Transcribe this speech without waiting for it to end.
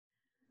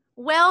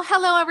Well,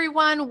 hello,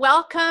 everyone.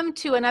 Welcome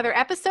to another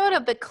episode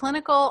of the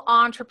Clinical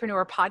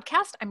Entrepreneur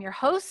Podcast. I'm your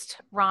host,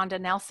 Rhonda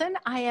Nelson.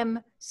 I am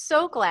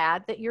so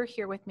glad that you're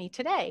here with me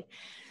today.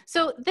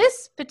 So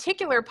this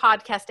particular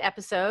podcast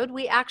episode,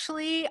 we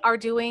actually are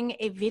doing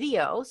a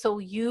video. So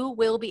you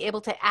will be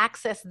able to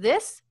access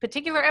this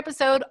particular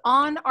episode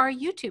on our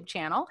YouTube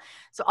channel.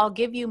 So I'll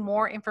give you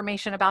more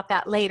information about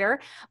that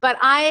later. But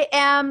I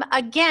am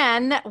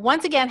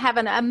once again, have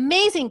an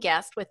amazing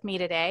guest with me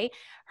today.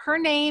 Her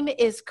name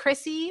is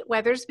Chrissy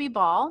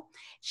Ball.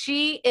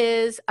 She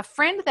is a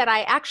friend that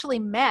I actually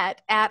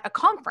met at a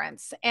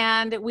conference,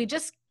 and we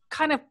just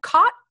kind of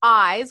caught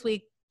eyes.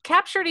 We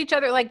captured each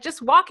other, like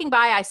just walking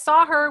by. I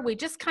saw her. We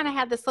just kind of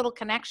had this little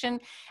connection.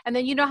 And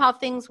then you know how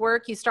things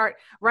work. You start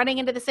running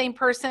into the same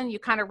person. You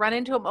kind of run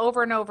into them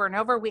over and over and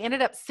over. We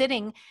ended up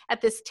sitting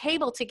at this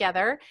table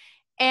together,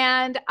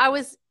 and I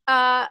was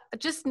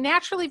just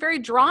naturally very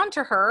drawn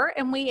to her,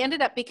 and we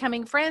ended up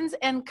becoming friends.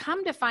 And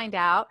come to find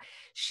out,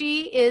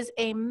 she is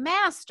a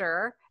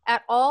master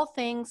at all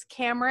things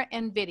camera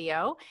and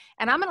video.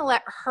 And I'm going to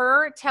let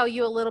her tell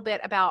you a little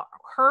bit about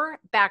her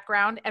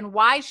background and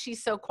why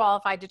she's so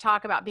qualified to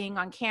talk about being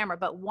on camera.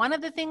 But one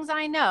of the things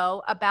I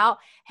know about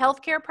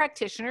healthcare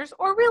practitioners,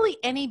 or really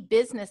any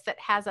business that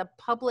has a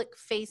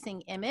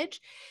public-facing image,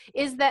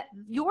 is that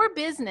your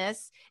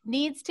business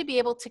needs to be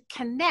able to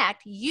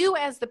connect. You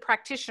as the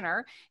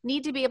practitioner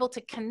need to be able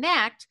to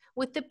connect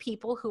with the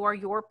people who are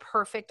your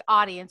perfect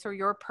audience or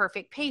your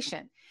perfect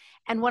patient.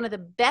 And one of the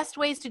best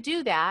ways to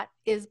do that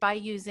is by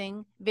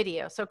using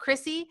video. So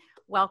Chrissy,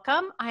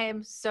 welcome. I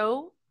am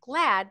so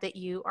glad that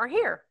you are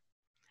here.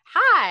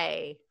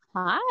 Hi.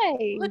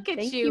 Hi. Look at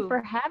Thank you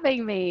for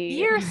having me.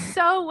 You're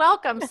so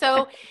welcome.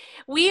 So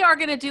we are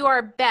going to do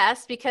our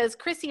best, because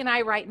Chrissy and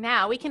I right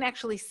now, we can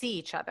actually see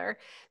each other.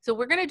 So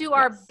we're going to do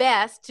our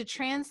best to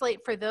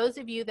translate for those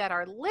of you that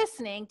are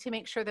listening, to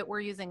make sure that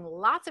we're using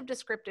lots of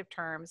descriptive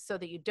terms so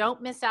that you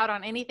don't miss out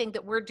on anything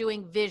that we're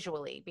doing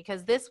visually,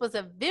 because this was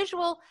a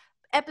visual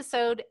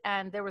episode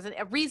and there was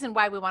a reason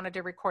why we wanted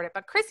to record it.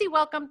 But Chrissy,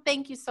 welcome.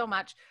 Thank you so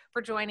much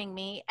for joining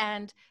me,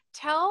 and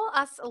tell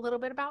us a little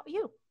bit about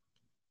you.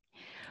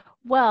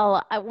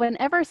 Well,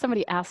 whenever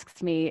somebody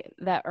asks me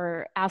that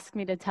or asks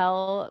me to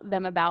tell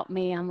them about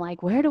me, I'm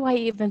like, where do I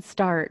even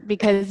start?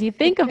 Because you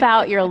think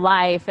about your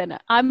life, and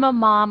I'm a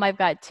mom. I've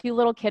got 2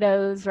 little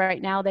kiddos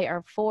right now. They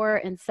are 4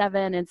 and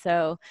 7. And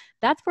so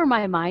that's where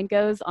my mind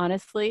goes,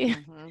 honestly.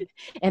 Mm-hmm.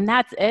 And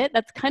that's it.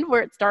 That's kind of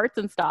where it starts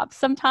and stops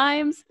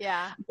sometimes.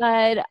 Yeah.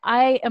 But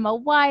I am a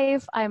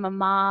wife, I'm a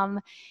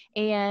mom,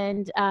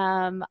 and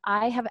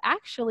I have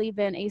actually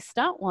been a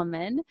stunt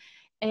woman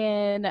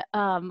in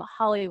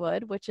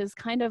Hollywood, which is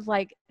kind of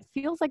like,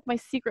 feels like my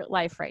secret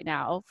life right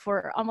now,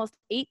 for almost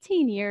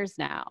 18 years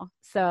now.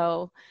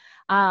 So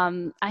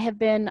I have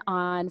been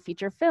on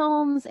feature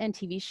films and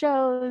TV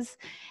shows,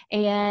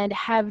 and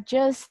have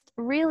just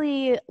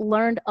really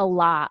learned a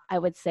lot, I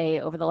would say,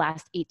 over the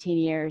last 18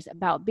 years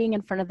about being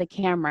in front of the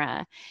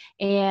camera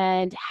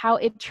and how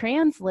it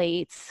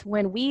translates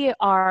when we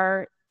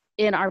are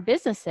in our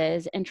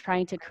businesses and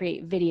trying to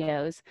create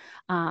videos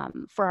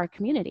for our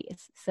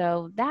communities.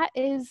 So that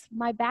is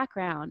my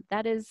background.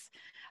 That is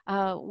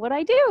what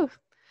I do.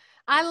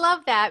 I love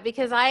that,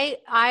 because I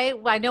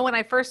know when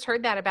I first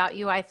heard that about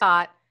you, I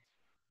thought,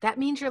 that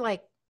means you're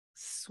like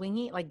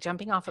swinging, like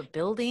jumping off of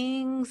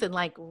buildings and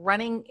like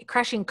running,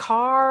 crashing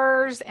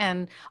cars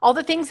and all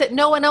the things that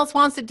no one else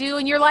wants to do.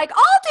 And you're like,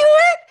 I'll do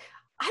it.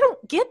 I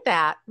don't get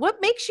that. What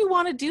makes you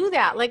want to do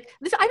that? Like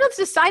this, I know it's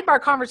a sidebar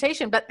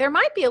conversation, but there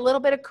might be a little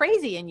bit of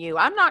crazy in you.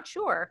 I'm not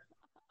sure.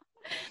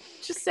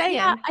 Just saying.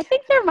 Yeah, I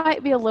think there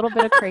might be a little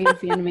bit of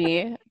crazy in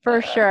me,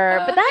 for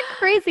sure. But that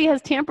crazy has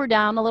tampered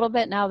down a little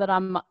bit now that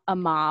I'm a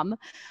mom.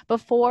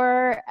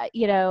 Before,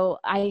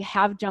 I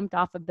have jumped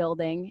off a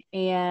building,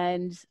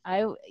 and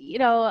I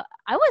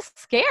was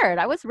scared.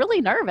 I was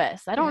really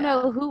nervous. I don't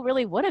know who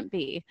really wouldn't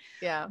be.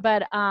 Yeah.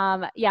 But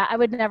I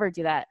would never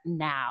do that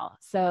now.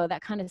 So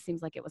that kind of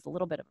seems like it was a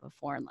little bit of a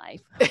foreign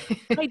life.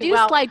 I do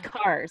slide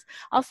cars.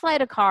 I'll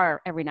slide a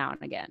car every now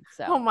and again.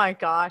 So. Oh my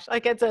gosh.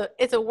 Like it's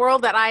a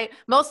world that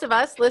most of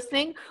us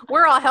listening,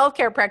 we're all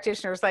healthcare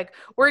practitioners. Like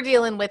we're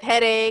dealing with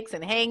headaches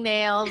and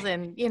hangnails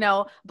and,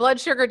 blood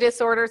sugar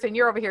disorders, and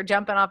you're over here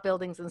jumping off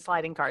buildings and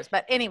sliding cars.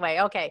 But anyway,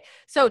 okay.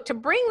 So to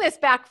bring this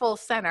back full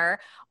center,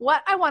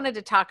 what I wanted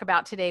to talk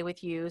about today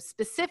with you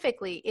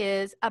specifically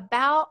is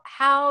about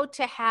how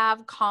to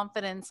have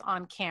confidence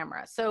on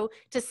camera. So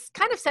to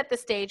kind of set the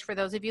stage for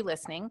those of you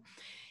listening,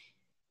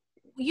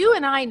 you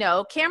and I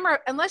know camera,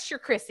 unless you're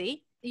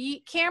Chrissy,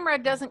 camera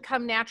doesn't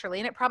come naturally,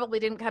 and it probably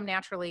didn't come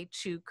naturally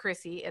to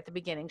Chrissy at the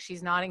beginning.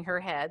 She's nodding her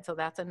head, so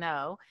that's a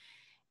no.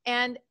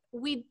 And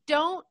we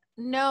don't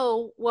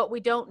know what we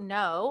don't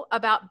know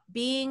about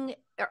being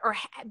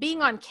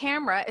on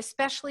camera,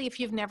 especially if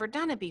you've never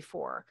done it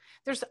before.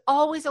 There's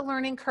always a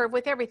learning curve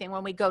with everything.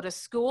 When we go to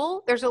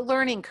school, there's a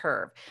learning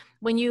curve.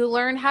 When you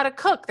learn how to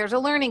cook, there's a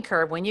learning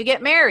curve. When you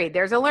get married,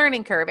 there's a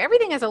learning curve.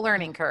 Everything has a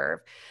learning curve.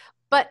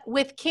 But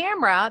with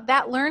camera,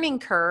 that learning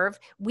curve,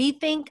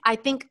 I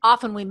think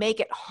often we make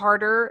it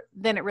harder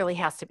than it really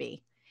has to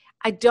be.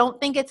 I don't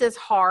think it's as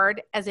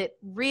hard as it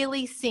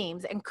really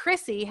seems. And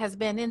Chrissy has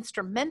been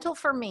instrumental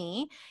for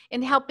me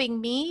in helping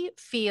me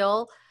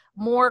feel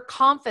more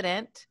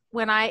confident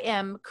when I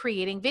am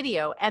creating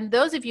video. And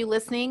those of you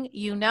listening,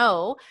 you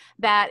know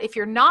that if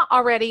you're not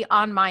already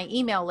on my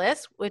email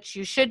list, which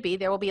you should be,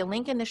 there will be a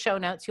link in the show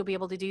notes. You'll be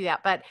able to do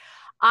that. But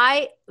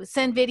I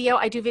send video.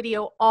 I do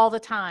video all the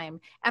time.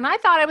 And I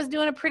thought I was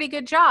doing a pretty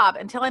good job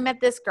until I met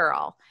this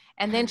girl.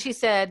 And then she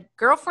said,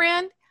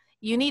 girlfriend,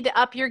 you need to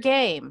up your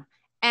game.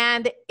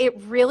 And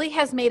it really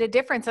has made a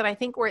difference. And I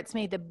think where it's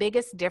made the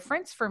biggest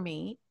difference for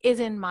me is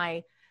in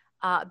my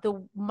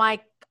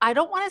I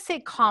don't want to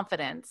say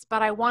confidence,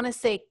 but I want to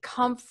say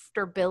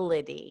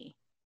comfortability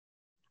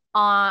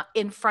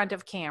in front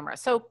of camera.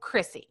 So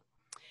Chrissy,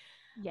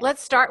 Yes.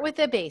 let's start with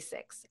the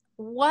basics.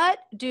 What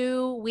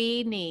do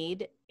we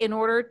need in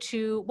order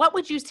to, what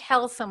would you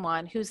tell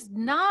someone who's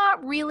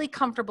not really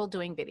comfortable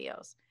doing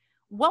videos?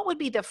 What would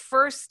be the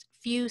first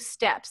few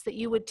steps that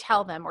you would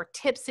tell them, or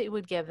tips that you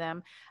would give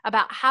them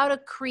about how to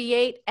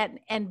create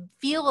and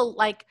feel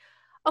like,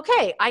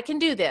 okay, I can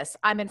do this.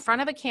 I'm in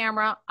front of a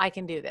camera. I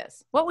can do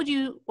this. What would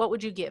you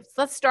give?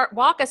 Let's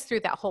walk us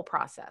through that whole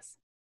process.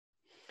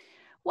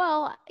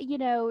 Well,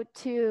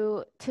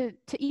 to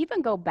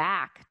even go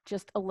back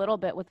just a little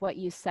bit with what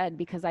you said,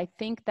 because I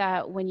think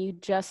that when you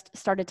just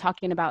started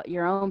talking about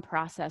your own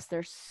process,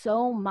 there's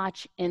so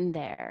much in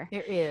there.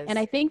 There is. And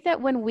I think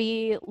that when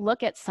we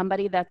look at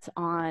somebody that's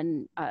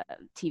on a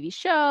TV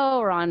show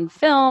or on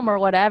film or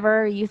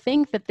whatever, you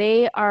think that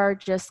they are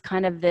just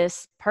kind of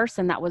this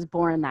person that was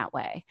born that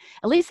way.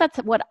 At least that's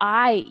what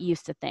I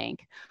used to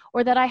think.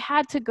 Or that I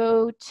had to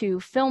go to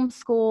film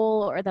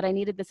school, or that I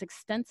needed this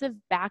extensive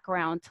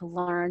background to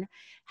learn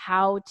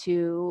how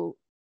to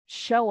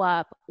show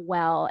up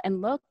well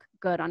and look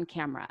good on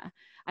camera.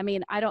 I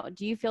mean,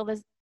 do you feel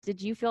this? Did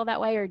you feel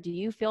that way? Or do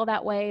you feel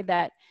that way,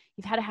 that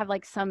you've had to have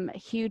like some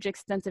huge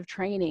extensive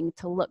training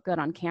to look good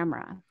on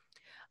camera?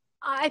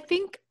 I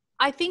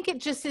think it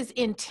just is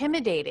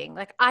intimidating.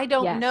 Like, I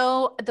don't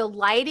know, the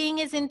lighting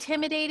is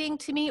intimidating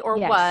to me, or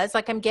was,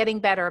 like, I'm getting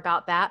better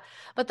about that,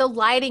 but the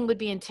lighting would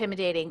be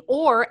intimidating.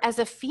 Or as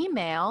a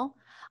female,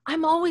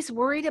 I'm always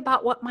worried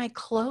about what my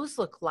clothes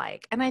look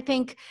like. And I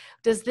think,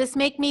 does this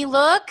make me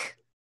look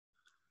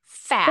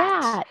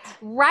fat?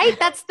 Right?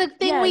 That's the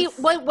thing.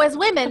 Was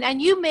women,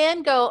 and you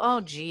men go,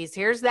 oh geez,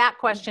 here's that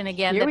question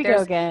again. Here we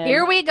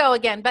go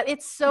again. But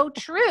it's so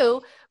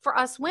true for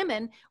us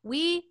women.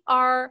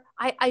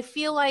 I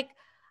feel like,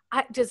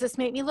 does this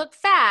make me look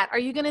fat? Are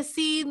you going to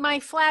see my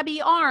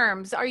flabby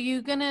arms?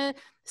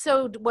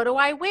 So what do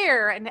I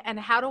wear? And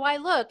how do I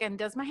look? And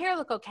does my hair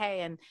look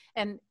okay?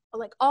 And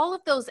like all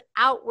of those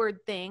outward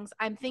things,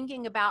 I'm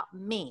thinking about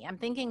me. I'm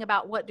thinking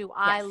about, what do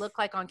I look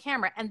like on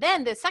camera? And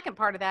then the second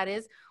part of that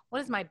is, what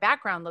does my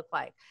background look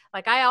like?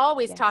 Like I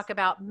always talk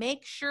about,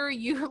 make sure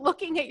you're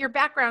looking at your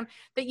background,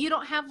 that you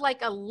don't have like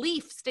a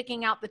leaf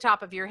sticking out the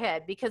top of your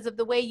head because of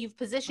the way you've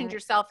positioned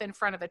yourself in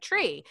front of a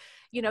tree.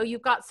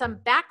 You've got some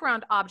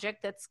background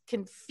object that's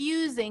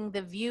confusing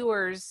the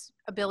viewer's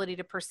ability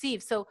to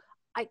perceive. So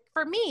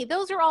for me,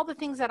 those are all the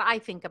things that I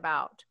think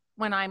about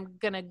when I'm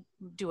going to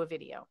do a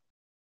video.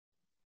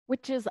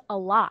 Which is a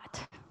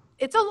lot.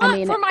 It's a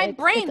lot for my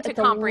brain to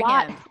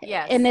comprehend.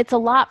 Yes. And it's a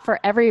lot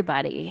for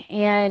everybody.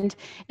 And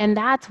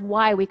that's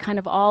why we kind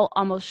of all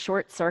almost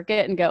short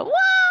circuit and go,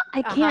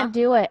 I can't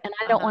do it. And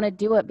I don't want to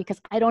do it because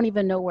I don't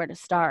even know where to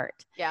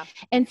start. Yeah.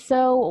 And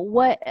so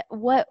what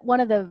one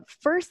of the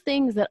first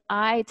things that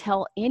I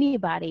tell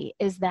anybody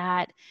is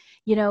that,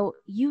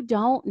 you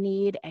don't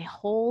need a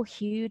whole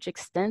huge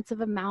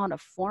extensive amount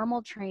of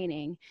formal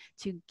training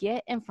to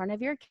get in front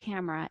of your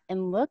camera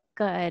and look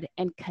good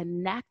and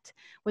connect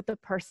with the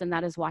person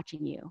that is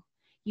watching you.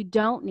 You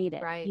don't need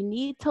it. Right. You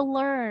need to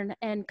learn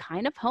and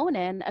kind of hone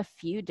in a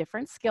few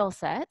different skill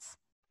sets,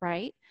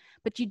 right?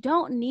 But you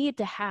don't need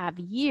to have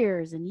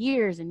years and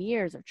years and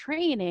years of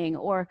training,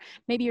 or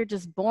maybe you're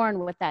just born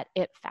with that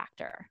it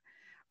factor.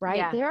 Right?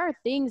 Yeah. There are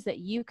things that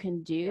you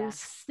can do,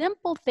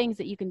 simple things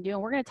that you can do.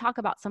 And we're going to talk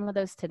about some of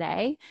those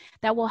today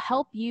that will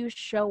help you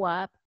show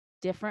up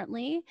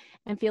differently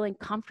and feeling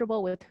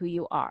comfortable with who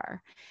you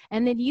are.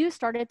 And then you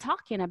started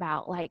talking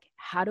about, like,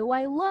 how do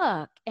I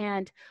look?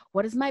 And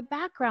what does my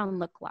background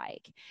look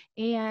like?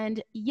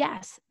 And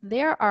yes,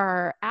 there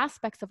are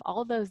aspects of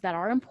all of those that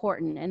are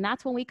important. And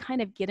that's when we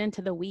kind of get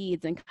into the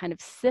weeds and kind of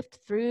sift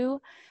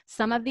through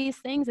some of these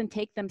things and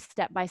take them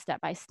step by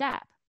step by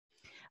step.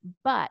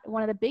 But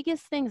one of the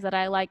biggest things that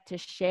I like to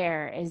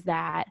share is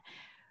that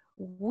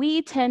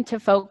we tend to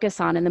focus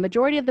on, and the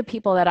majority of the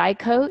people that I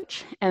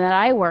coach and that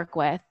I work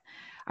with,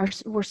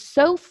 we're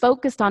so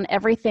focused on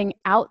everything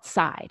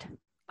outside.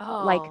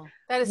 Like,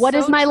 what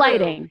is my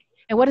lighting?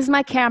 And what is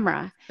my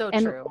camera?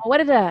 And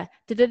what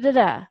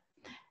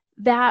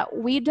that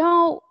we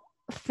don't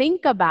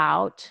think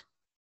about,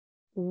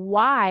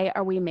 why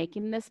are we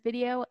making this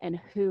video and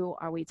who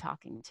are we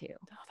talking to?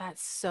 Oh,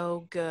 that's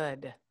so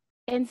good.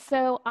 And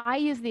so I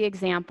use the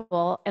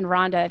example, and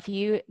Rhonda, if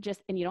you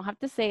and you don't have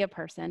to say a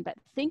person, but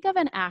think of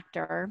an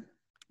actor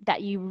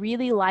that you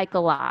really like a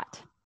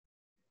lot.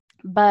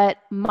 but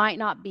might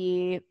not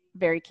be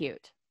very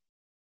cute.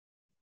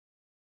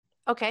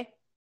 Okay.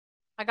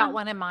 I got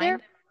one in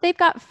mind. They've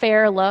got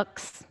fair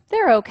looks.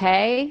 They're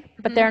okay,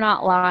 but they're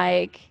not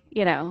like,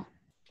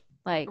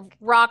 like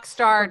rock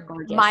star,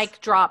 gorgeous.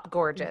 mic drop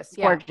gorgeous.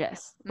 Yeah.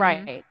 Gorgeous.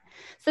 Right.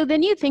 So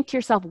then you think to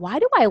yourself, why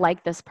do I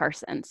like this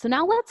person? So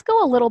now let's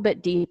go a little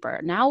bit deeper.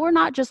 Now we're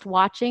not just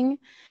watching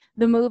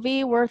the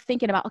movie. We're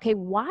thinking about, okay,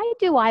 why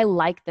do I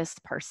like this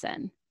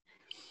person?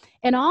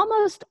 And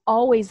almost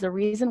always the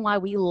reason why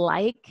we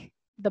like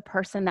the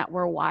person that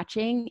we're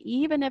watching,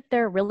 even if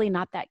they're really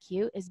not that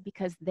cute, is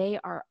because they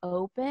are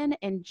open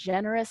and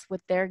generous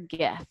with their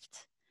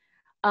gift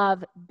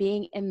of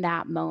being in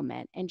that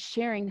moment and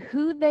sharing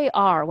who they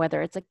are,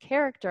 whether it's a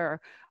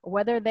character or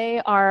whether they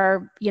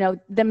are,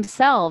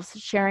 themselves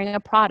sharing a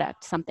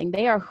product, something.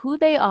 They are who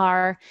they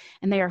are,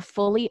 and they are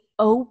fully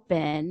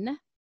open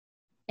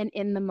and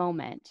in the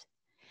moment.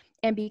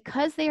 And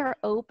because they are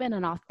open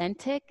and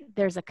authentic,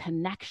 there's a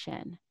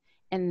connection.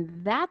 And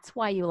that's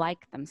why you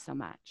like them so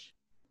much.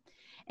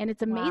 And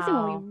it's amazing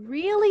when we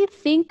really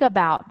think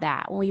about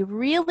that.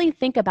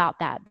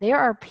 There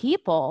are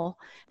people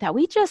that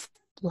we just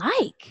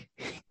like,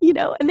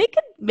 and they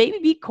could maybe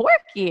be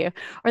quirky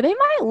or they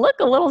might look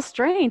a little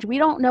strange. We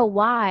don't know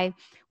why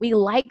we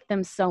like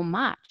them so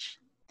much.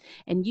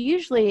 And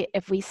usually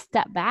if we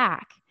step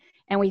back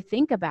and we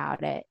think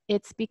about it,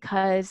 it's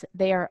because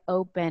they are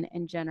open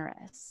and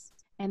generous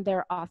and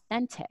they're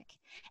authentic.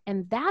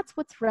 And that's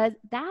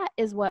that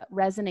is what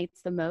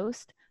resonates the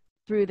most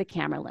through the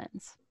camera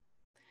lens.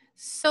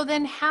 So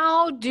then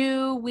how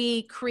do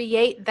we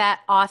create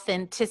that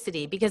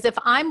authenticity? Because if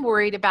I'm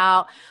worried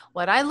about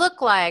what I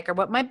look like or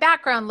what my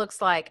background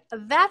looks like,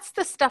 that's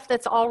the stuff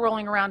that's all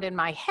rolling around in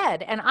my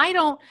head. And I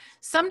don't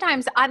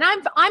sometimes, and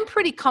I'm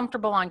pretty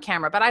comfortable on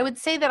camera, but I would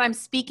say that I'm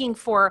speaking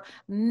for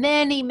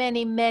many,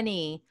 many,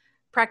 many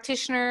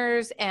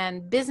practitioners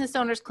and business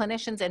owners,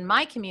 clinicians in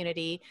my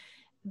community.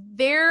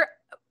 They're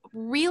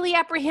really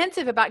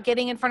apprehensive about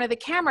getting in front of the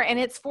camera. And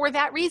it's for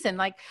that reason.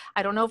 Like,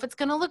 I don't know if it's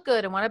going to look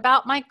good. And what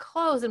about my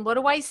clothes? And what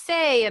do I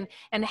say?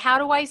 And how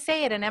do I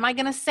say it? And am I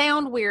going to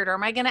sound weird? Or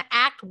am I going to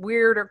act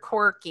weird or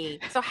quirky?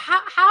 So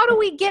how do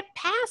we get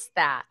past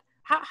that?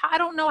 I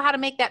don't know how to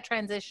make that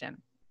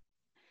transition.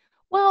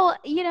 Well,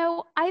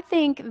 I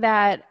think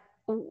that,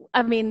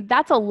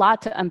 that's a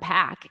lot to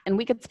unpack and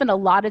we could spend a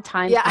lot of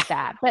time with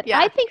that. But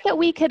I think that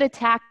we could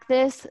attack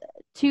this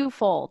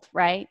twofold,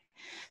 right?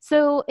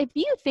 So if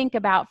you think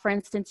about, for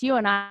instance, you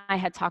and I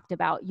had talked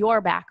about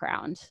your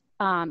background,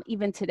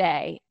 even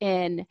today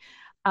in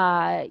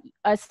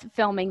us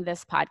filming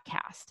this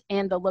podcast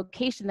and the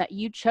location that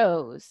you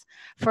chose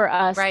for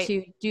us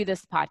to do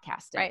this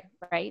podcast in,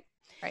 right?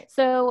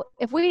 So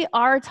if we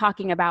are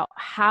talking about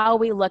how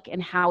we look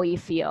and how we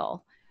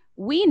feel,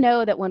 we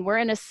know that when we're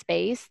in a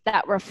space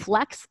that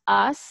reflects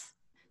us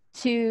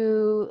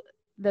to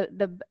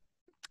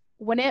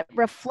when it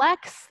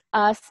reflects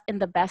us in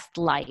the best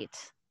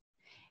light,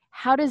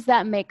 how does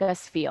that make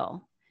us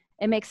feel?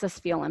 It makes us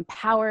feel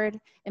empowered.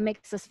 It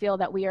makes us feel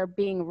that we are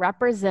being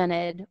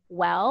represented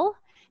well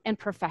and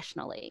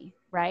professionally,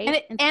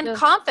 right? And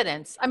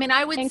confidence. I mean,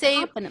 I would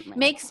say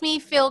makes me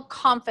feel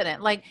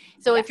confident. Like,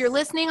 so if you're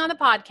listening on the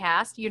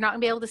podcast, you're not gonna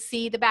be able to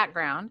see the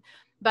background,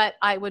 but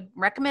I would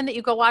recommend that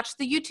you go watch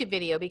the YouTube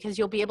video because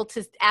you'll be able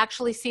to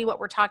actually see what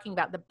we're talking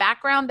about. The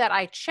background that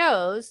I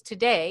chose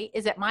today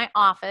is at my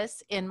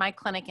office in my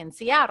clinic in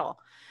Seattle.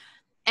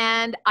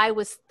 And I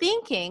was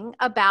thinking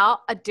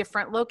about a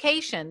different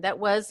location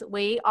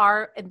we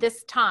are at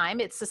this time,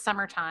 it's the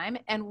summertime,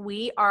 and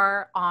we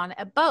are on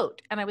a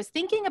boat. And I was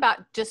thinking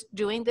about just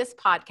doing this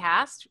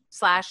podcast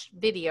 /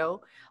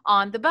 video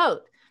on the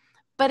boat.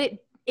 But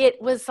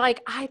it was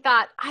like, I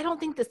thought, I don't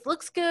think this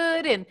looks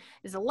good. And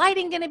is the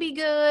lighting going to be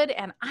good?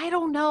 And I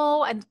don't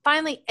know. And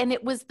finally, and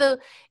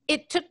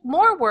it took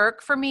more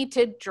work for me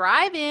to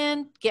drive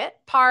in,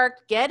 get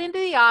parked, get into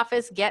the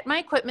office, get my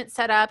equipment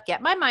set up,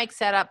 get my mic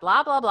set up,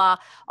 blah, blah, blah.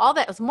 All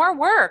that was more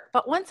work.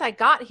 But once I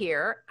got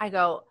here, I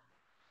go,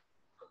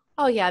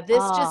 oh yeah,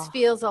 this just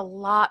feels a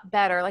lot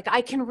better. Like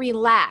I can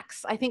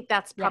relax. I think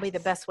that's probably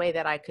the best way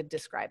that I could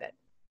describe it.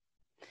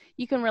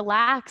 You can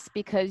relax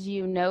because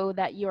you know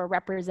that you are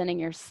representing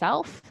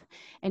yourself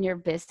and your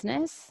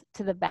business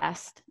to the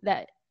best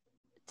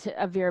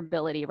of your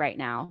ability right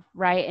now,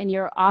 right? And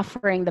you're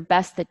offering the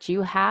best that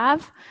you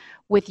have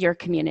with your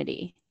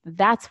community.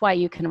 That's why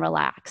you can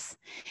relax.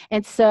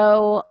 And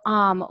so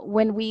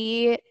when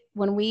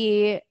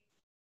we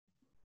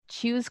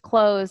choose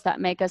clothes that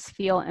make us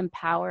feel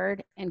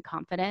empowered and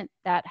confident,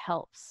 that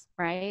helps,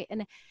 right?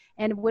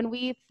 And when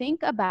we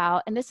think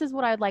about, and this is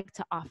what I'd like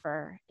to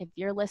offer, if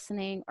you're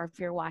listening or if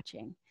you're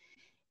watching,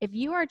 if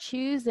you are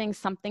choosing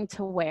something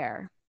to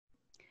wear,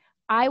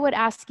 I would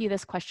ask you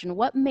this question: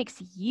 what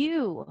makes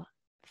you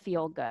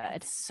feel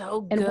good?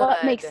 So good. And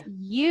what makes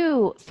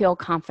you feel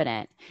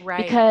confident?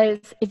 Right.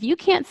 Because if you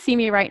can't see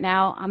me right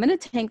now, I'm in a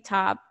tank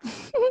top.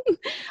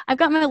 I've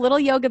got my little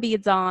yoga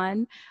beads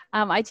on.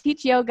 I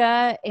teach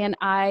yoga and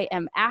I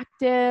am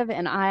active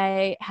and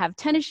I have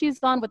tennis shoes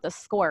on with a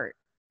skirt.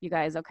 you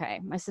guys, okay,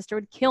 my sister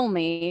would kill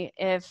me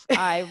if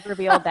I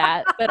revealed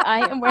that, but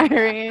I am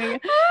wearing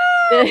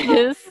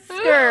this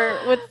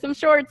skirt with some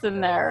shorts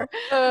in there.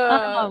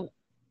 Um,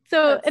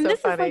 That's and so this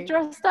is like funny.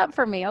 dressed up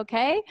for me,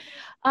 okay?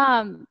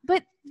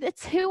 But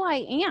it's who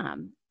I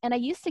am. And I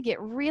used to get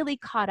really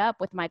caught up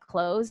with my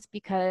clothes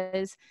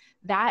because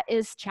that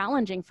is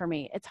challenging for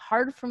me. It's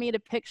hard for me to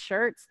pick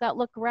shirts that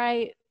look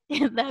right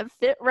and that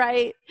fit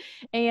right.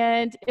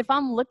 And if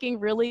I'm looking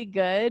really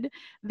good,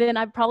 then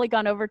I've probably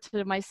gone over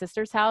to my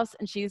sister's house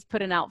and she's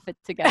put an outfit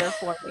together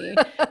for me.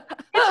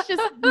 It's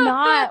just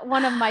not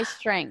one of my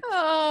strengths.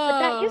 But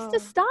that used to Oh,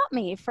 stop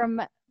me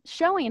from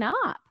showing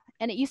up.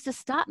 And it used to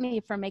stop me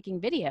from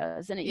making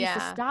videos, and it used to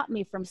yeah. stop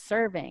me from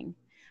serving.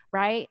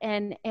 Right.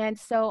 And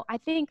so I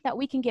think that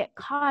we can get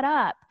caught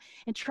up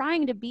in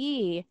trying to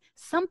be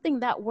something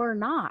that we're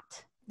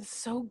not.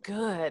 So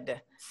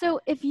good. So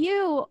if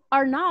you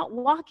are not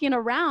walking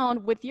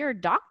around with your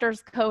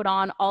doctor's coat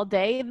on all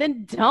day,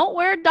 then don't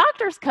wear a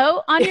doctor's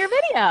coat on your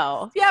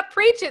video. Yeah,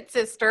 preach it,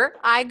 sister.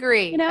 I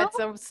agree. You know?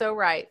 That's so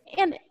right.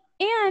 And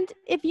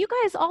if you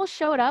guys all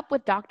showed up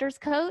with doctor's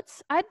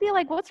coats, I'd be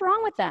like, what's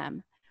wrong with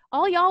them?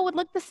 All y'all would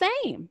look the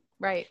same.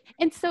 Right.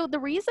 And so the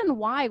reason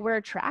why we're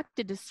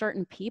attracted to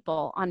certain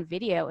people on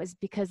video is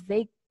because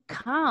they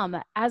come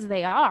as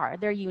they are.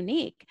 They're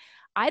unique.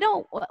 I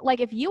don't like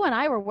if you and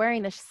I were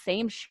wearing the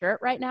same shirt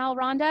right now,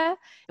 Rhonda,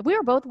 if we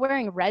were both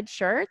wearing red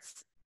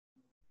shirts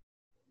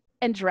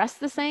and dressed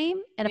the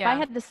same, and if I Yeah.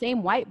 had the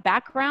same white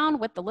background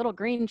with the little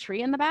green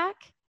tree in the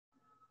back,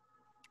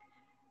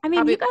 I mean,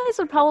 Probably. you guys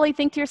would probably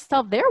think to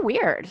yourself, they're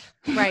weird.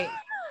 Right.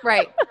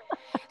 Right.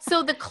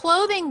 So the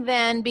clothing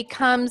then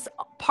becomes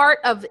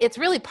it's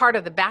really part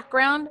of the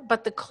background,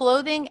 but the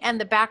clothing and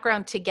the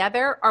background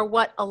together are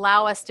what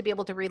allow us to be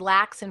able to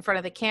relax in front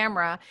of the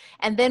camera.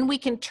 And then we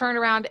can turn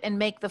around and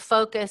make the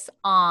focus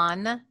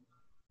on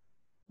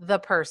the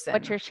person.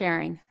 What you're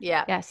sharing.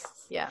 Yeah.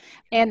 Yes. Yeah.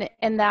 And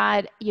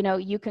that, you know,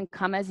 you can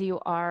come as you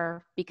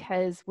are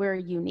because we're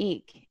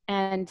unique,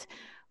 and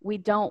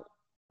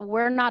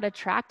we're not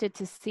attracted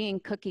to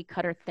seeing cookie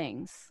cutter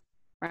things.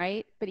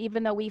 Right. But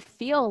even though we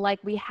feel like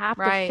we have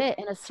to Right. fit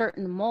in a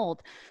certain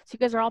mold. So you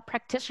guys are all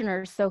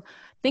practitioners. So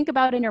think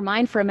about in your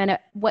mind for a minute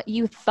what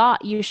you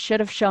thought you should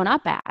have shown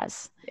up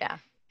as. Yeah.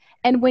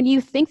 And when you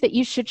think that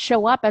you should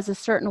show up as a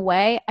certain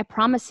way, I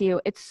promise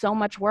you, it's so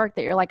much work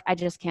that you're like, I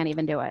just can't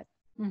even do it.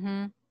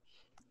 Mm-hmm.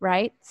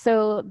 Right.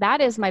 So that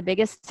is my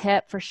biggest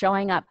tip for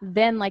showing up.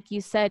 Then, like you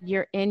said,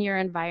 you're in your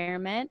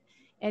environment.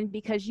 And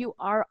because you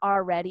are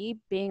already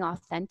being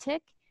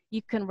authentic,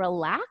 you can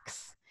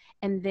relax.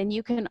 And then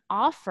you can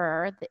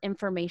offer the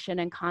information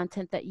and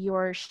content that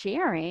you're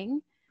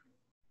sharing.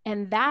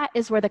 And that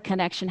is where the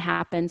connection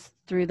happens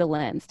through the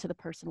lens to the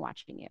person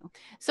watching you.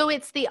 So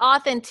it's the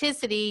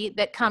authenticity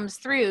that comes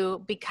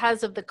through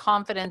because of the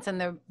confidence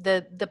and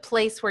the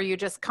place where you're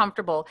just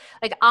comfortable.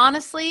 Like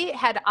honestly,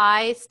 had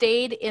I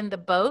stayed in the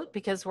boat,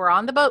 because we're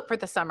on the boat for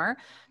the summer,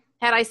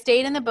 had I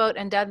stayed in the boat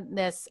and done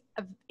this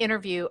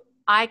interview,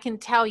 I can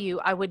tell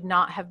you I would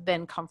not have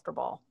been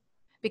comfortable.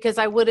 Because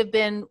I would have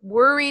been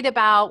worried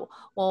about,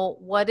 well,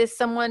 what is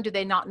someone? Do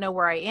they not know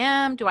where I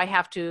am? Do I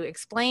have to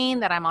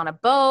explain that I'm on a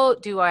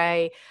boat?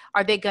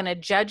 Are they going to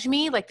judge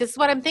me? Like, this is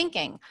what I'm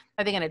thinking.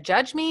 Are they going to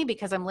judge me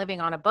because I'm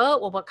living on a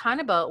boat? Well, what kind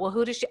of boat? Well,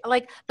 who does she,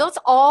 like, that's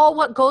all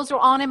what goes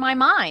on in my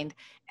mind.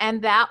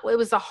 And it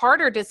was a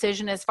harder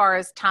decision as far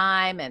as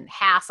time and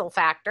hassle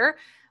factor.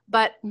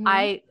 But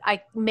I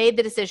made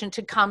the decision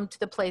to come to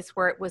the place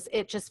where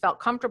it just felt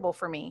comfortable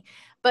for me.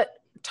 But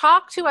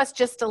talk to us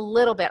just a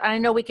little bit. I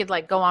know we could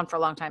like go on for a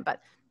long time, but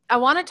I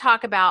want to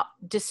talk about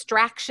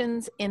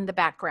distractions in the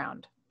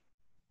background.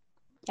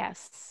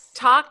 Yes.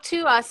 Talk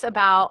to us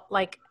about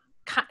like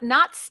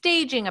not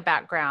staging a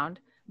background,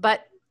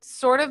 but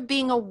sort of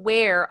being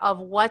aware of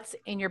what's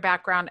in your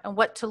background and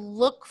what to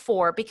look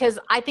for. Because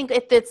I think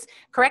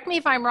correct me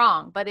if I'm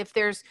wrong, but if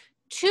there's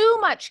too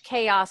much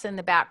chaos in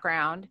the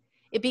background,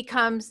 it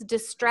becomes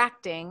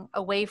distracting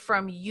away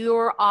from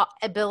your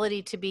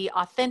ability to be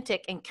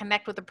authentic and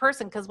connect with the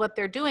person, because what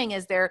they're doing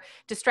is they're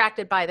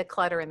distracted by the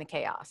clutter and the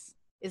chaos.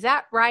 Is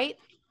that right?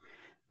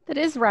 That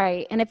is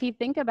right. And if you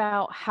think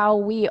about how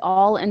we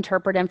all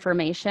interpret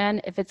information,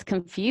 if it's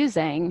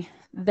confusing,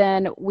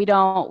 then we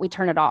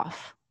turn it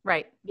off.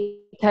 Right.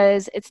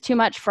 Because it's too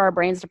much for our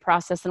brains to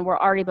process, and we're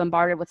already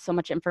bombarded with so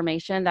much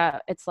information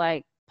that it's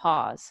like,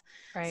 pause.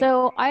 Right.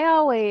 So I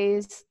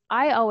always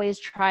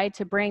try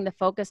to bring the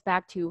focus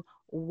back to,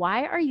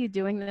 why are you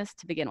doing this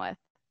to begin with?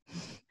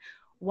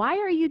 Why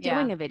are you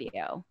doing a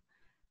video?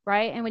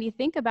 Right? And when you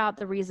think about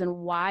the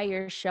reason why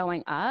you're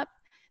showing up,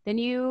 then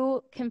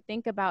you can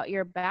think about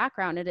your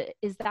background.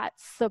 Is that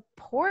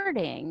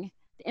supporting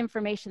the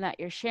information that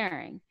you're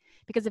sharing?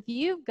 Because if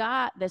you've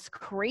got this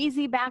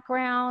crazy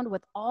background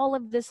with all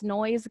of this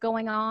noise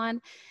going on,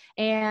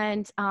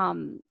 and,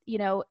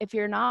 if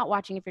you're not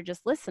watching, if you're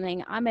just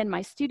listening, I'm in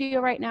my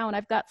studio right now and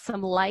I've got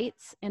some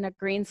lights and a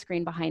green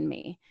screen behind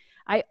me.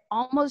 I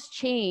almost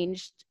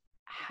changed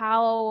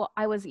how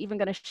I was even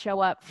going to show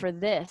up for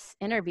this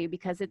interview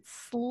because it's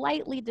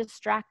slightly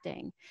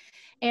distracting.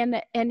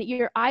 and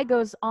your eye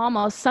goes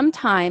almost,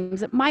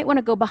 sometimes it might want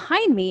to go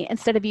behind me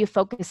instead of you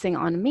focusing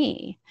on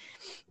me.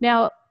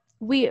 Now,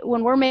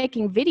 when we're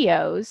making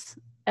videos,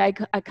 I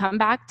come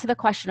back to the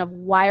question of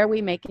why are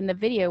we making the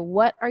video?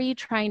 What are you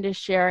trying to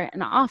share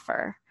and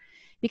offer?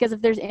 Because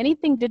if there's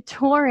anything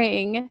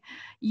detouring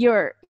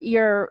your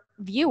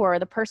viewer,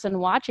 the person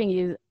watching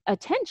you,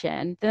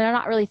 attention, then they're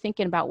not really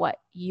thinking about what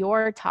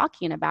you're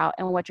talking about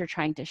and what you're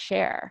trying to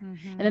share.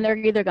 And then they're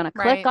either going to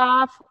click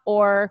off,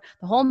 or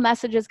the whole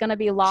message is going to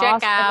be lost.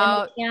 Check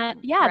out. And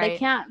then they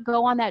can't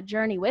go on that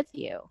journey with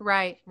you.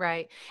 Right.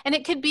 And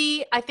it could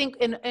be, I think,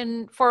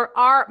 in for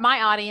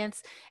my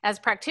audience as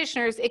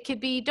practitioners, it could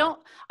be, don't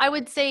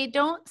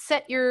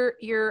set your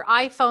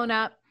iPhone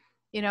up,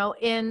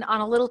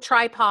 on a little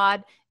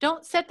tripod.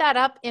 Don't set that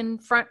up in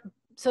front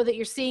so that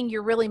you're seeing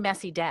your really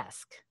messy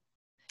desk.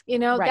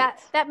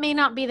 That may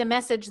not be the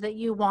message that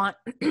you want,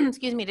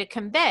 excuse me, to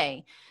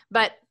convey,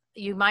 but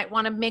you might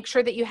want to make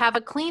sure that you have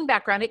a clean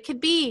background. It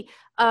could be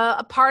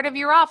a part of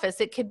your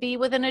office. It could be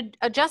with an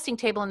adjusting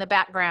table in the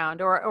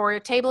background, or a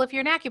table if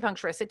you're an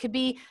acupuncturist. It could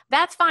be,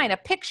 that's fine, a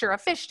picture, a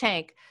fish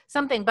tank,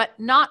 something, but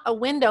not a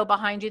window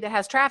behind you that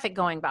has traffic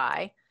going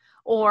by,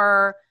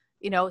 or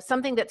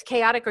something that's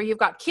chaotic, or you've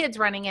got kids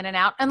running in and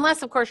out,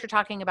 unless of course you're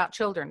talking about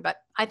children. But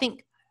I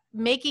think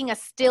making a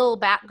still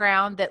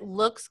background that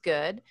looks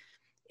good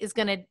is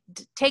going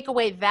to take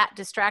away that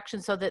distraction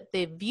so that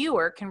the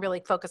viewer can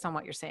really focus on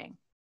what you're saying.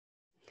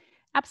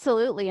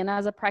 Absolutely. And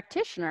as a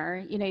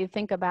practitioner, you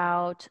think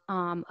about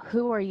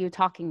who are you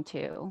talking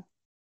to,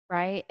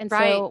 right? And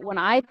so when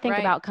I think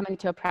about coming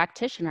to a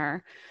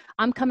practitioner,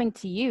 I'm coming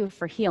to you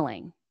for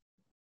healing.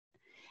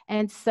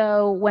 And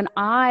so when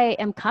I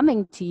am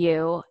coming to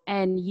you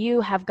and you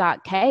have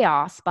got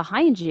chaos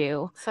behind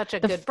you,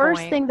 the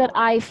first thing that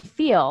I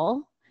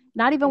feel,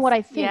 not even what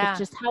I think, it's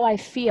just how I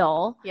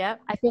feel.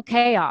 I feel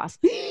chaos.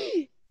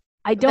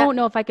 I don't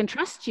know if I can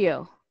trust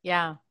you.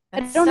 Yeah.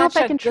 I don't know if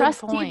I can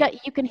trust you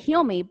that you can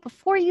heal me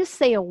before you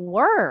say a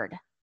word.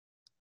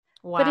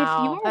 Wow. But if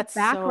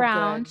your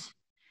background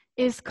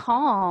is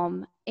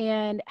calm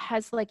and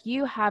has, like,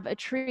 you have a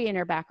tree in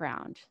your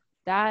background,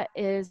 that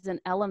is an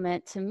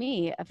element to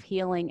me of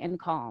healing and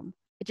calm.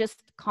 It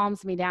just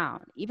calms me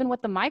down. Even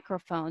with the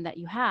microphone that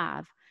you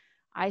have,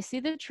 I see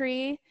the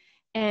tree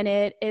and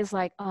it is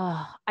like,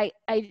 oh,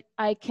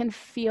 I can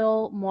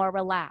feel more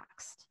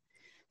relaxed.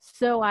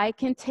 So I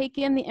can take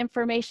in the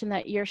information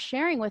that you're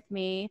sharing with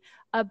me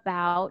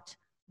about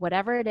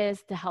whatever it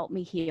is to help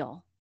me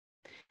heal.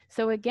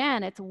 So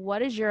again, it's,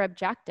 what is your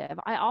objective?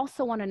 I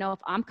also want to know, if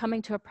I'm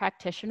coming to a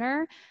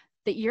practitioner,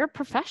 that you're a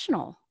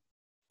professional.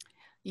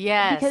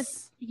 Yes.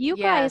 Because you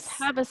guys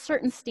have a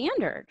certain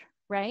standard,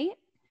 right?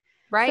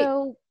 Right.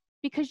 So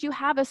because you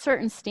have a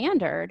certain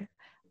standard,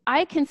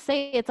 I can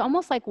say it's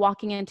almost like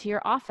walking into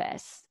your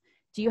office.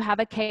 Do you have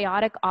a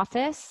chaotic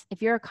office?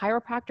 If you're a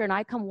chiropractor and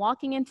I come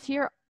walking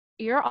into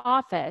your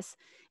office,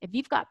 if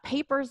you've got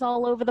papers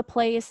all over the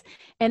place,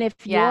 and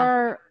if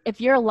your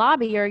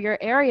lobby or your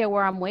area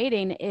where I'm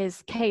waiting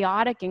is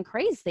chaotic and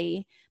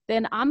crazy,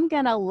 then I'm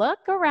going to look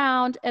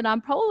around and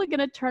I'm probably going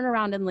to turn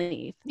around and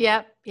leave.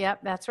 Yep,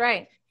 that's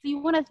right. So you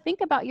want to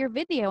think about your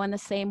video in the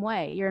same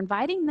way. You're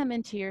inviting them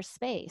into your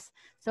space.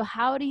 So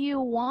how do you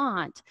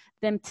want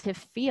them to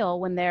feel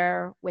when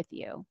they're with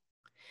you?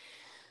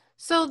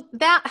 So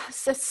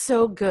that's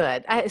so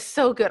good. It's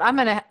so good.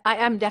 I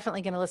am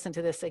definitely going to listen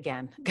to this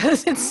again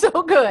because it's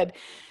so good.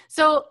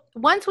 So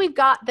once we've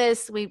got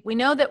this, we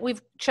know that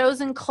we've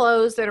chosen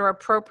clothes that are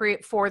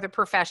appropriate for the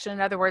profession. In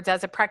other words,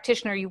 as a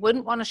practitioner, you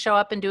wouldn't want to show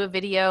up and do a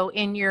video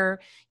in your,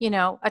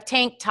 a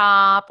tank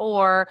top,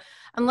 or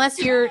unless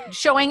you're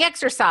showing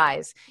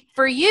exercise.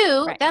 For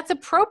you, that's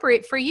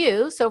appropriate for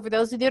you. So for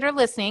those of you that are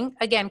listening,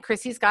 again,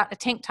 Chrissy's got a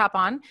tank top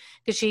on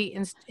because she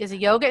is a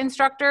yoga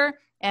instructor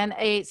and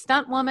a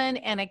stunt woman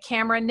and a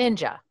camera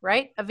ninja,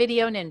 right? A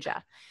video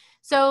ninja.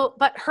 So,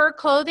 but her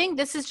clothing,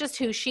 this is just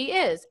who she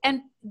is.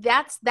 And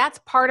that's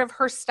part of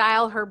her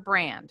style, her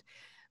brand.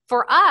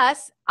 For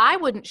us, I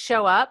wouldn't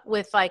show up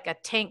with like a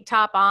tank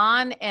top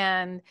on,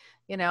 and,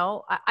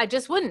 I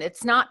just wouldn't.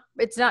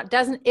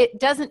 It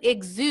doesn't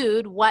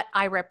exude what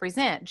I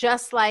represent.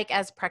 Just like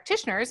as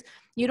practitioners,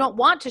 you don't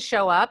want to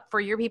show up for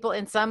your people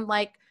in some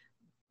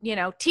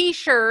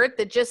t-shirt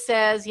that just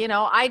says,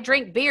 I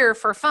drink beer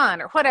for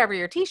fun, or whatever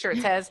your t-shirt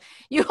says.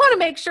 You want to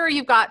make sure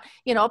you've got,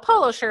 a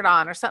polo shirt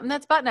on or something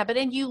that's buttoned up, but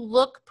then you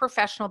look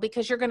professional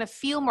because you're going to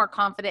feel more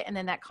confident. And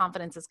then that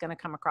confidence is going to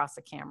come across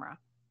the camera.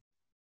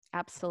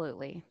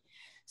 Absolutely.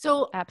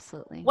 So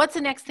absolutely. What's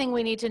the next thing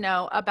we need to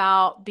know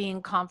about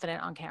being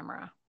confident on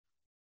camera?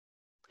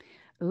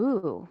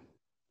 Ooh,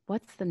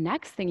 what's the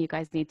next thing you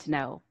guys need to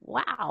know?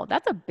 Wow.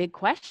 That's a big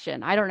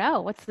question. I don't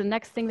know. What's the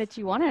next thing that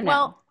you want to know?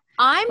 Well,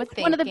 What's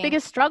one of the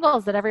biggest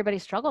struggles that everybody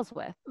struggles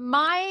with?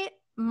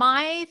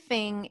 My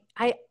thing,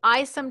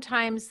 I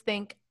sometimes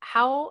think,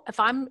 if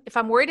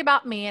I'm worried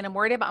about me and I'm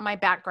worried about my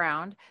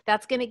background,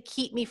 that's going to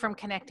keep me from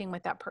connecting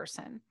with that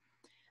person.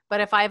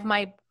 But if I have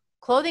my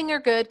clothing are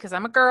good, because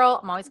I'm a girl,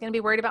 I'm always going to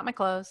be worried about my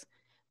clothes.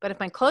 But if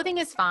my clothing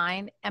is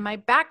fine and my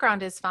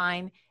background is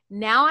fine,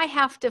 Now I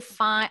have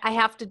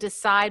to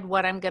decide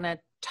what I'm going to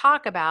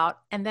talk about,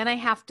 and then I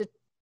have to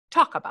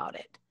talk about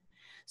it.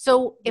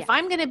 So if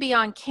I'm going to be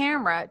on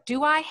camera,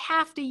 do I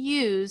have to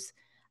use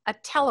a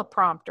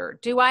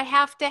teleprompter? Do I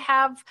have to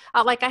have,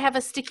 like I have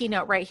a sticky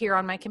note right here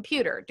on my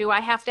computer. Do I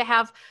have to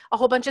have a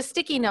whole bunch of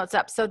sticky notes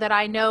up so that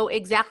I know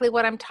exactly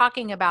what I'm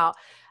talking about?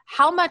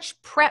 How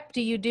much prep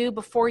do you do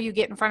before you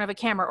get in front of a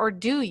camera, or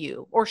do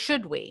you, or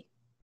should we?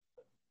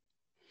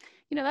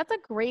 That's a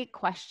great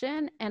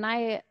question. And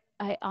I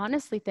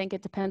honestly think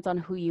it depends on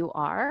who you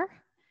are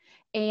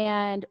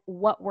and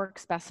what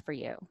works best for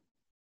you.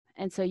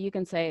 And so you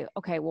can say,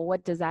 okay, well,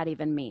 what does that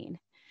even mean?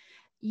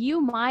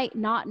 You might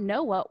not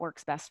know what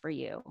works best for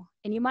you,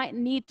 and you might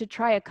need to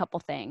try a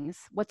couple things.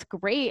 What's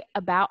great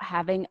about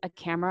having a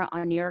camera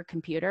on your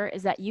computer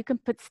is that you can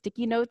put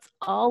sticky notes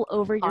all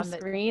over your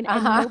screen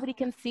and nobody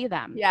can see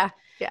them. Yeah.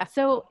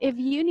 So if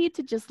you need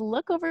to just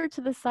look over to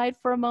the side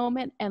for a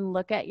moment and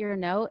look at your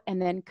note and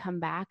then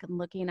come back and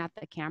looking at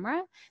the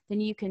camera,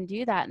 then you can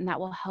do that, and that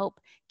will help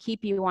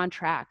keep you on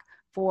track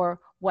for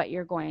what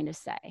you're going to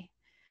say.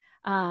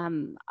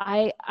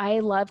 I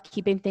love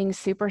keeping things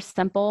super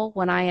simple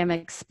when I am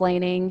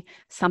explaining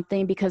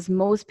something, because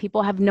most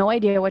people have no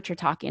idea what you're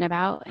talking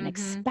about. And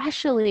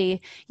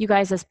especially you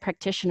guys as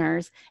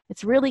practitioners,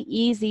 it's really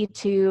easy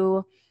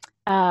to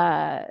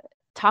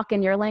talk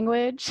in your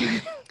language.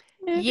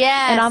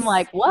 Yes. And I'm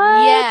like,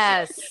 what?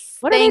 Yes.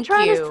 What are they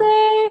trying to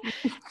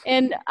say?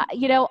 And,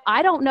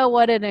 I don't know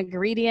what an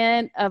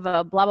ingredient of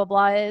a blah, blah,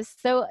 blah is.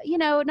 So,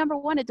 number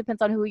one, it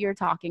depends on who you're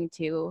talking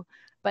to.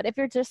 But if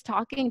you're just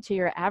talking to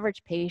your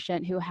average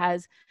patient who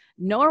has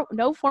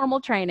no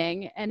formal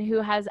training and who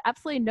has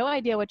absolutely no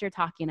idea what you're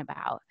talking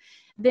about,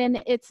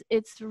 then it's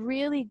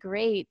really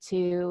great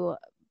to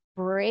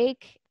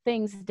break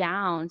things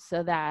down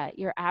so that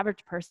your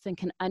average person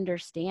can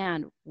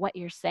understand what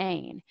you're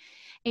saying.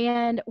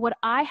 And what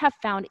I have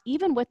found,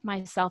 even with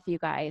myself, you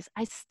guys,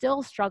 I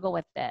still struggle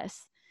with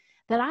this,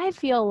 that I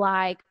feel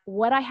like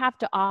what I have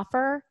to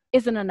offer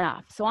isn't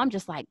enough. So I'm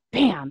just like,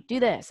 bam, do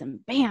this,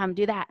 and bam,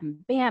 do that,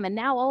 and bam. And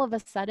now all of a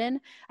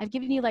sudden I've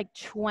given you like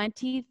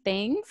 20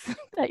 things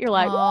that you're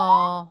like,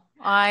 oh,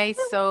 get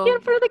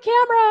in front of the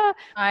camera.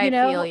 I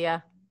feel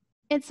you.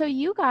 And so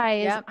you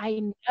guys,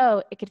 I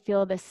know it could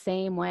feel the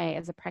same way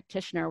as a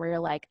practitioner, where you're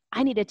like,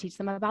 I need to teach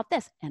them about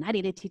this, and I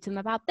need to teach them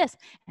about this,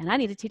 and I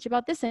need to teach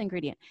about this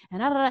ingredient,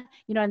 and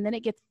and then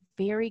it gets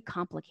very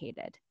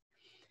complicated.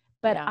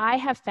 But I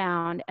have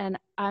found, and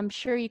I'm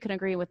sure you can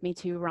agree with me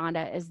too,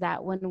 Rhonda, is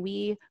that when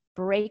we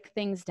break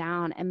things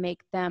down and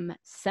make them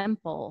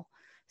simple,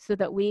 so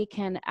that we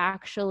can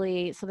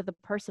so that the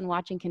person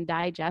watching can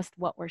digest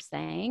what we're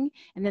saying,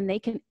 and then they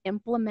can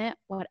implement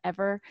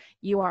whatever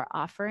you are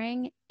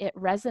offering, it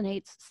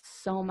resonates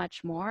so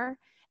much more.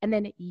 And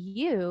then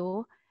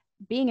you,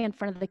 being in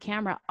front of the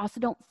camera, also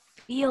don't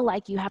feel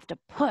like you have to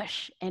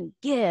push and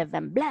give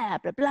and blah,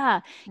 blah,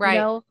 blah.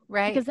 Right.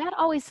 Because that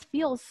always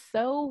feels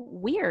so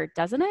weird,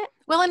 doesn't it?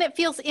 Well, and it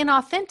feels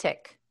inauthentic,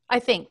 I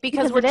think,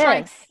 because we're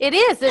trying.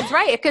 It's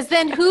right. Because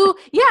then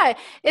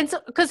and so,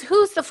 because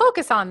who's the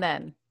focus on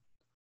then?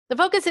 The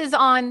focus is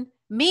on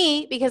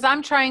me, because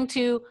I'm trying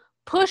to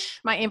push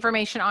my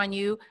information on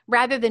you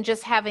rather than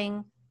just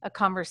having a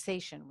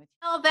conversation with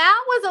you. Well,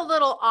 that was a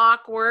little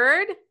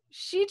awkward.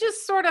 She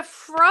just sort of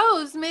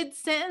froze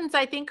mid-sentence.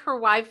 I think her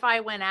Wi-Fi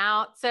went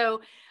out.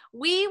 So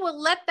we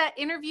will let that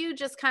interview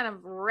just kind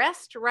of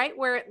rest right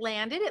where it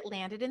landed. It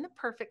landed in the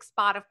perfect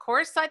spot, of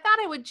course. So I thought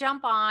I would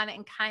jump on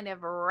and kind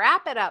of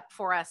wrap it up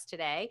for us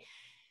today.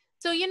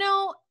 So,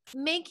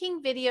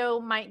 making video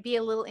might be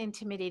a little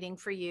intimidating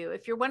for you.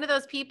 If you're one of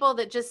those people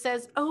that just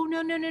says, oh,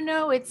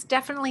 no, it's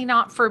definitely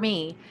not for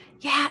me.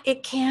 Yeah,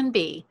 it can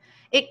be.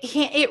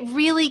 It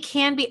really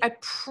can be. I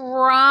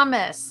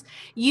promise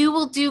you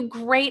will do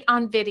great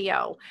on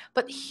video.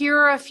 But here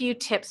are a few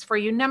tips for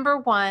you. Number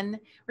one,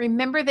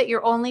 remember that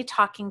you're only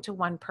talking to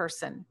one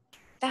person.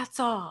 That's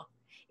all.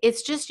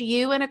 It's just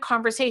you in a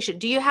conversation.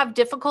 Do you have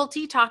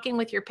difficulty talking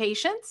with your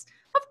patients?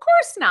 Of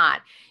course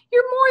not.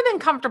 You're more than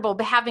comfortable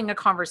having a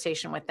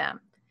conversation with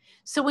them.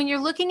 So when you're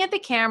looking at the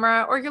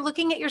camera or you're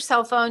looking at your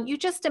cell phone, you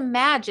just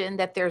imagine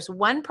that there's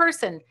one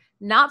person,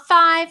 not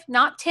 5,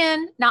 not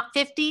 10, not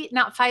 50,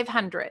 not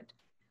 500,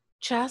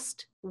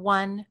 just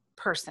one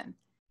person.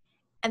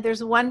 And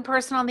there's one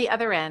person on the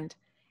other end,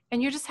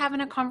 and you're just having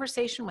a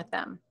conversation with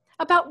them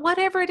about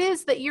whatever it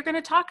is that you're going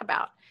to talk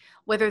about,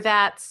 whether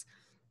that's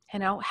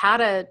how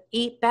to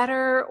eat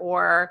better,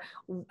 or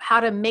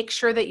how to make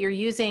sure that you're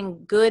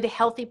using good,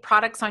 healthy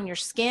products on your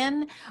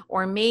skin,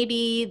 or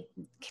maybe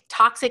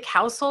toxic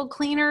household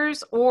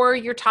cleaners, or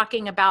you're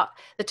talking about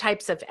the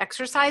types of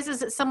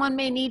exercises that someone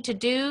may need to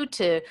do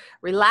to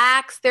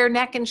relax their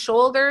neck and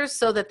shoulders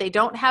so that they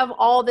don't have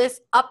all this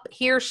up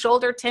here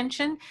shoulder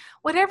tension.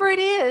 Whatever it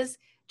is,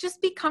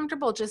 just be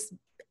comfortable, just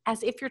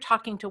as if you're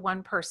talking to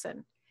one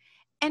person.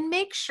 And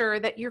make sure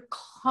that you're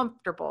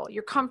comfortable.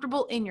 You're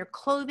comfortable in your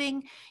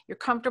clothing. You're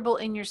comfortable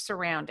in your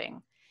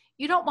surrounding.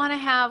 You don't want to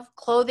have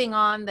clothing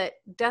on that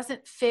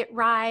doesn't fit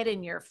right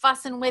and you're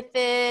fussing with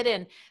it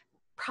and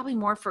probably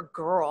more for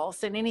girls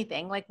than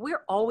anything. Like,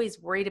 we're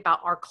always worried about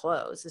our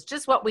clothes. It's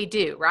just what we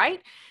do,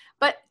 right?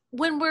 But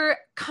when we're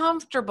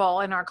comfortable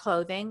in our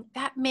clothing,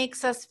 that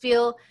makes us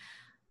feel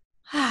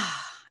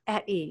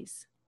at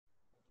ease.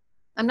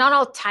 I'm not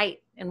all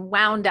tight and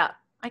wound up.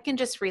 I can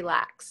just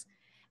relax.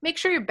 Make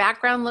sure your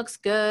background looks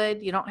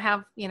good. You don't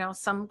have,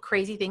 some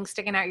crazy thing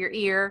sticking out your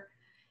ear.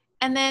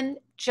 And then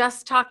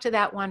just talk to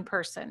that one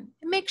person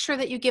and make sure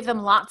that you give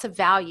them lots of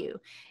value.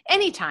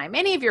 Anytime,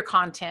 any of your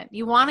content,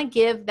 you want to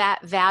give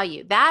that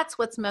value. That's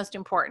what's most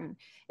important.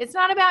 It's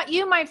not about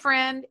you, my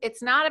friend.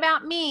 It's not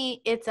about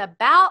me. It's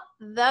about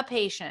the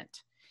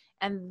patient.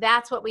 And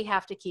that's what we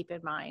have to keep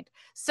in mind.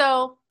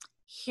 So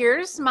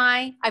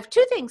I have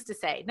two things to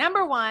say.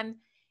 Number one,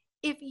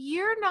 if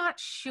you're not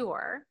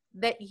sure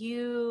that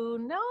you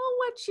know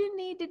what you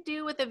need to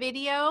do with a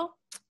video,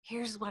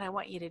 here's what I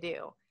want you to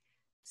do.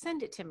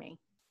 Send it to me.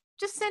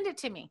 Just send it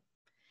to me.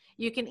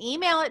 You can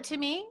email it to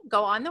me.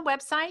 Go on the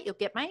website. You'll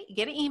get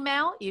an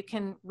email. You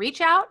can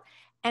reach out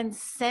and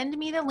send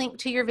me the link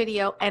to your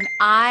video, and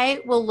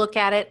I will look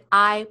at it.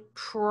 I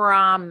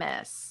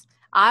promise.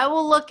 I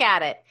will look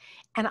at it,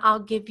 and I'll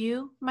give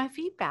you my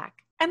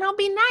feedback. And I'll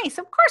be nice.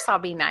 Of course I'll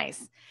be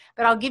nice.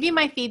 But I'll give you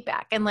my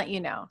feedback and let you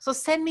know. So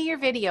send me your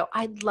video.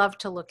 I'd love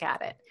to look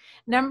at it.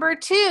 Number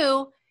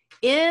two,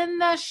 in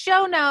the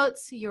show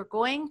notes, you're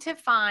going to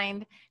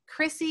find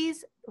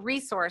Chrissy's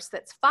resource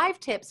that's 5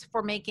 tips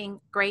for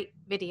making great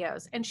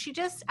videos. And she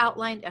just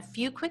outlined a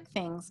few quick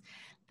things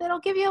that'll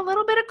give you a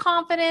little bit of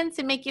confidence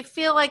and make you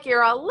feel like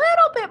you're a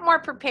little bit more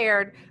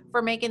prepared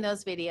for making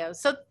those videos.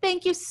 So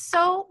thank you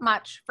so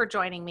much for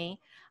joining me.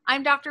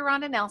 I'm Dr.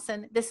 Rhonda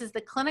Nelson. This is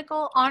the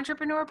Clinical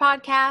Entrepreneur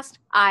Podcast.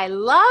 I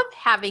love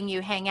having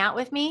you hang out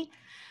with me.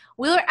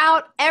 We're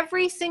out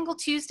every single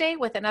Tuesday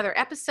with another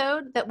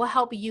episode that will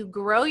help you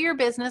grow your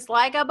business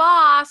like a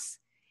boss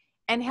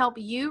and help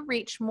you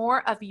reach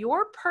more of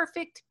your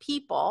perfect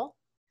people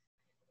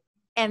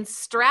and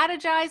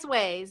strategize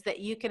ways that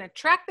you can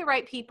attract the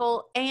right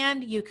people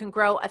and you can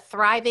grow a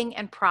thriving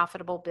and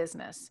profitable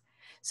business.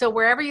 So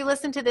wherever you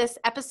listen to this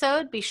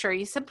episode, be sure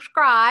you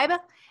subscribe,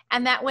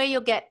 and that way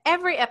you'll get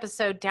every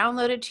episode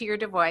downloaded to your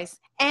device.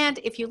 And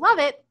if you love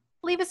it,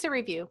 leave us a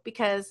review,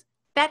 because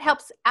that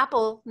helps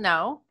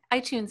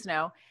iTunes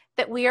know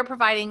that we are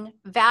providing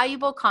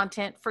valuable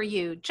content for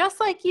you, just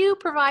like you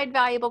provide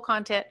valuable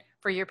content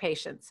for your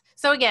patients.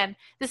 So again,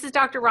 this is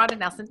Dr. Rhonda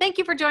Nelson. Thank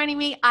you for joining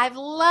me. I've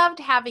loved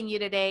having you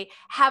today.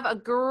 Have a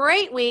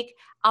great week.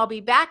 I'll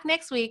be back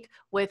next week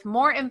with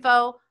more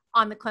info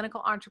on the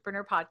Clinical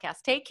Entrepreneur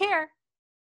Podcast. Take care.